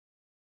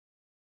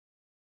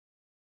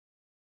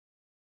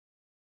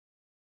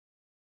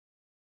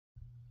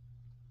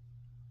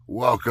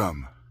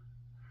Welcome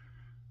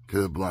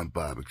to the Blunt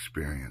Bob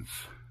Experience.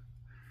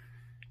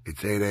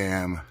 It's 8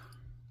 a.m.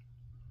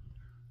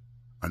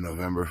 on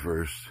November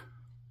 1st.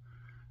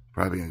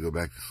 Probably going to go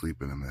back to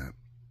sleep in a minute.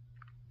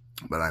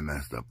 But I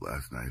messed up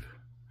last night.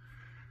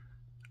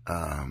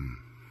 I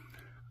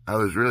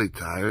was really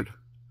tired.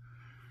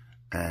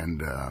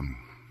 And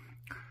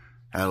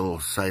had a little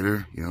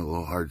cider, a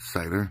little hard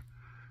cider.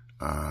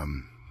 A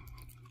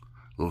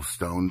little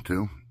stoned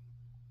too.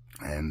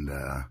 And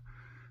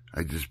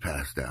I just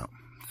passed out.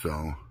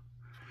 So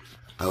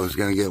I was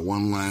going to get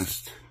one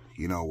last,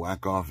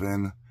 whack off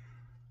in.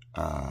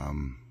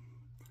 And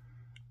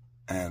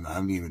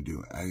I didn't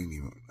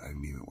even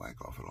whack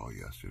off at all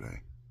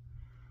yesterday.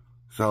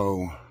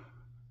 So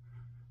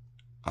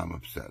I'm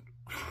upset.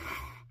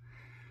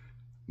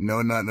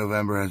 No Nut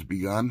November has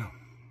begun.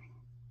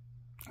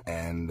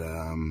 And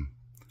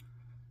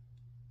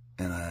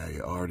I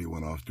already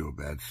went off to a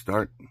bad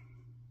start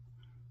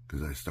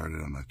because I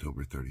started on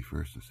October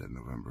 31st instead of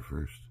November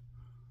 1st.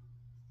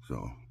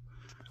 So,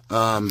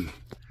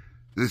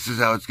 this is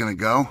how it's going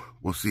to go.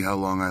 We'll see how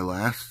long I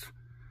last.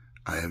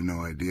 I have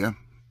no idea,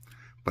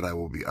 but I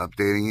will be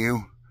updating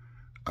you.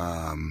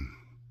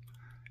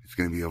 It's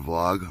going to be a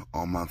vlog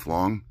all month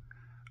long.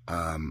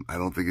 I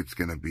don't think it's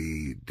going to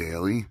be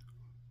daily.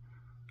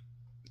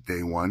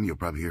 Day one, you'll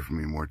probably hear from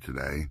me more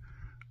today.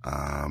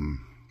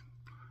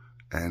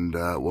 And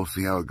we'll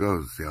see how it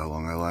goes, see how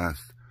long I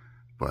last.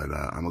 But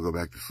I'm going to go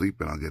back to sleep,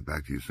 and I'll get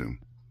back to you soon.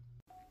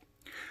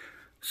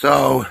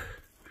 So,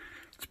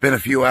 it's been a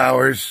few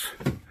hours.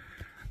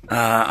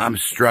 I'm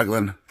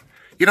struggling.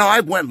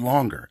 I went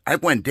longer. I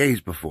went days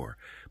before.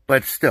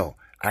 But still,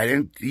 I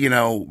didn't,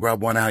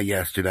 rub one out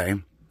yesterday.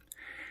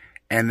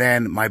 And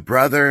then my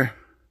brother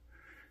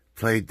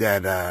played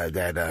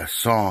that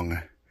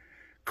song,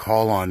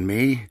 Call on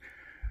Me.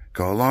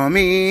 Call on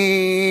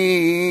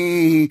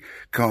me,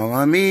 call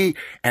on me.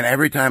 And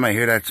every time I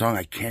hear that song,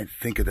 I can't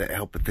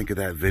help but think of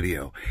that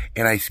video.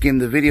 And I skimmed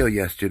the video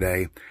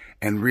yesterday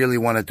and really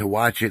wanted to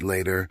watch it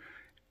later.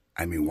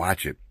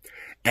 Watch it.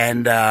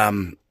 And, now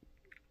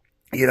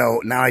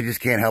I just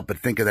can't help but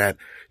think of that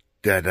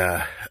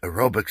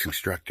aerobics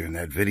instructor in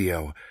that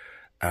video.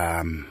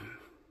 Man,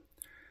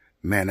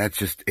 that's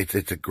just, it's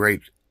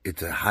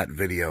a hot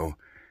video.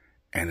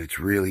 And it's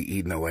really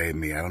eating away at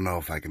me. I don't know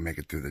if I can make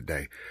it through the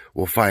day.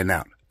 We'll find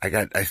out.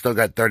 I still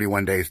got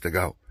 31 days to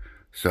go.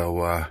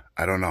 So,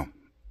 I don't know.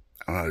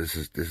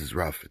 This is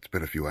rough. It's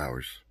been a few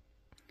hours.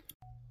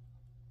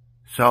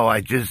 So I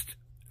just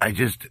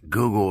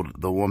Googled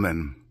the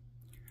woman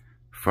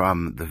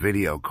from the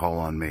video Call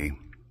on Me.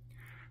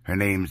 Her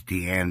name's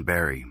Deane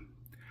Berry.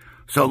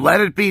 So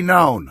let it be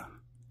known,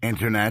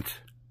 Internet.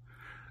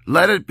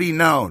 Let it be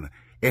known.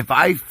 If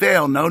I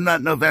fail No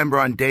Nut November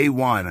on day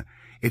one,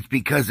 it's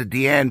because of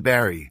Deane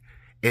Berry.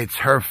 It's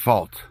her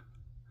fault.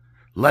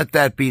 Let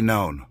that be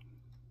known.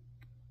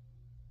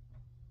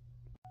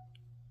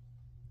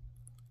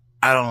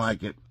 I don't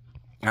like it.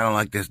 I don't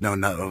like this No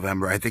Nut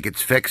November. I think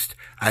it's fixed.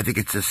 I think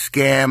it's a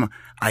scam.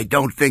 I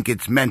don't think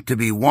it's meant to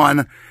be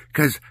one.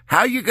 Because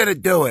how you going to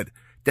do it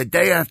the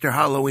day after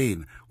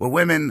Halloween, where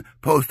women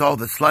post all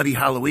the slutty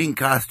Halloween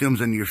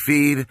costumes on your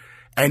feed,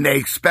 and they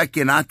expect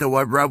you not to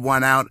rub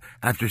one out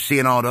after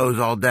seeing all those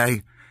all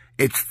day?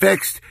 It's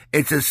fixed.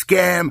 It's a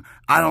scam.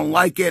 I don't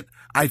like it.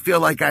 I feel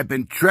like I've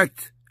been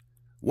tricked.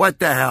 What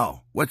the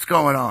hell? What's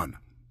going on?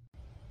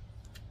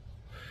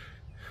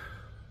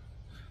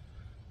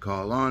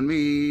 Call on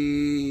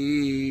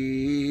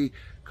me.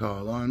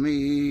 Call on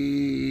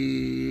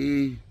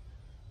me.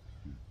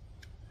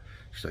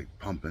 She's like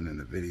pumping in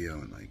the video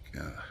and like,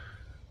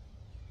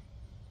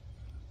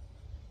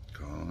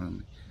 call on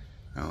me.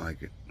 I don't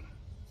like it.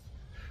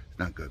 It's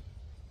not good.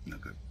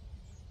 Not good.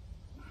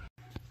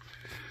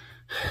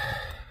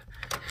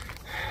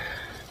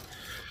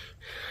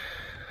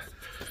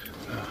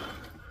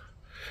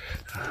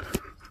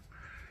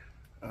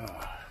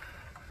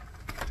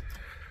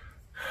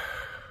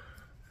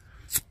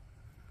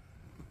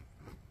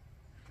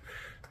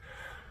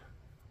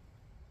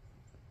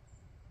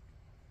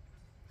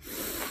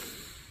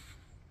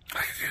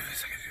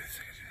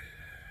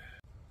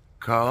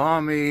 Call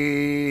on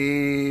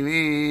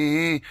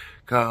me,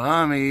 call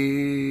on me,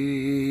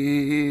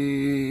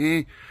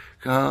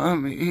 call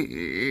on me,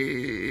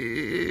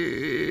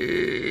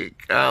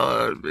 call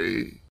on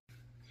me.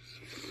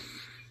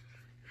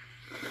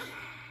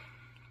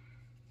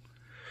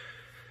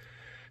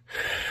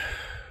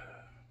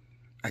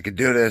 I can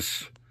do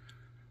this.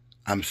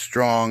 I'm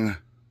strong.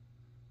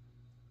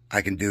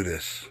 I can do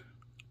this.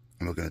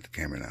 I'm looking at the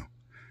camera now.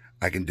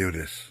 I can do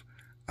this.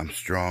 I'm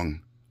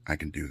strong. I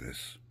can do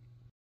this.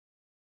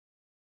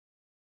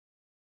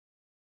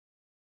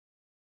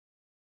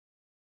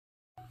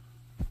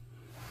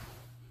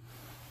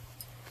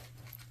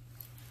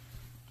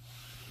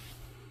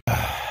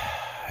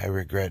 I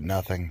regret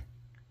nothing.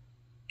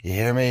 You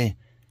hear me?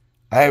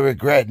 I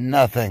regret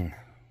nothing.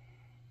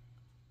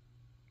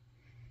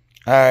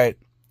 All right.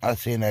 I'll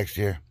see you next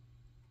year.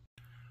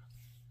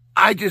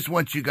 I just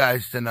want you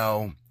guys to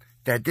know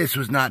that this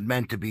was not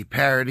meant to be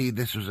parody.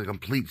 This was a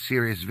complete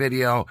serious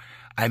video.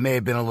 I may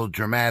have been a little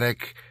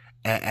dramatic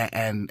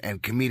and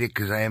comedic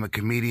because I am a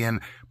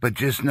comedian, but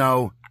just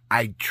know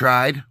I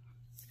tried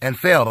and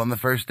failed on the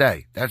first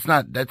day.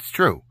 That's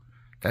true.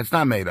 That's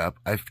not made up.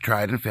 I've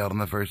tried and failed on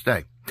the first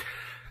day.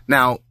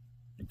 Now,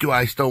 do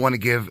I still want to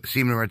give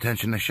semen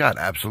retention a shot?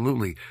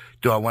 Absolutely.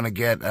 Do I want to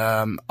get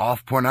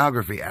off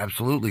pornography?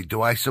 Absolutely.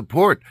 Do I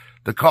support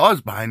the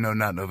cause behind No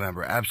Nut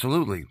November?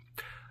 Absolutely.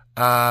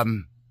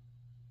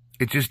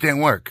 It just didn't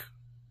work.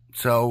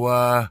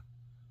 So,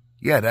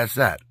 yeah, that's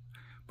that.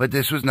 But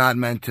this was not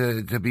meant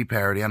to be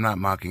parody. I'm not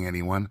mocking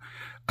anyone.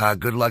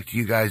 Good luck to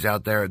you guys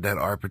out there that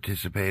are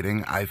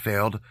participating. I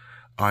failed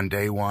on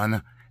day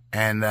one,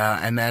 and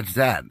that's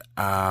that.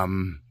 All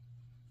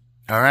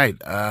right.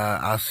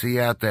 I'll see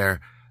you out there.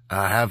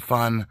 Have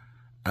fun.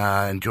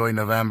 Enjoy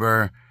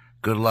November.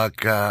 Good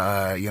luck,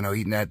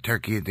 eating that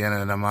turkey at the end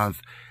of the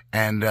month.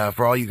 And,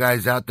 for all you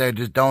guys out there,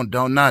 just don't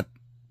nut.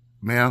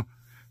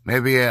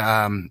 Maybe,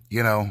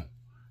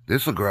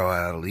 this will grow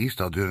out at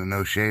least. I'll do the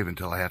no shave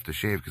until I have to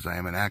shave because I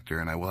am an actor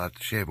and I will have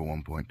to shave at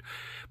one point.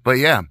 But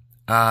yeah,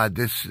 I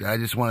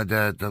just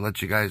wanted to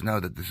let you guys know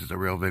that this is a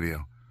real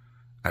video.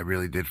 I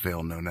really did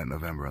fail No Nut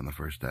November on the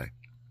first day.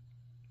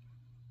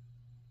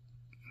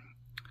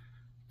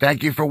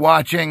 Thank you for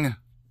watching.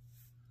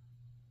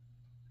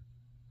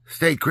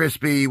 Stay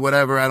crispy,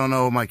 whatever. I don't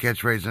know my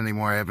catchphrase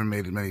anymore. I haven't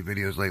made as many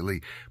videos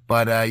lately.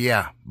 But,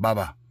 yeah,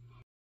 bye-bye.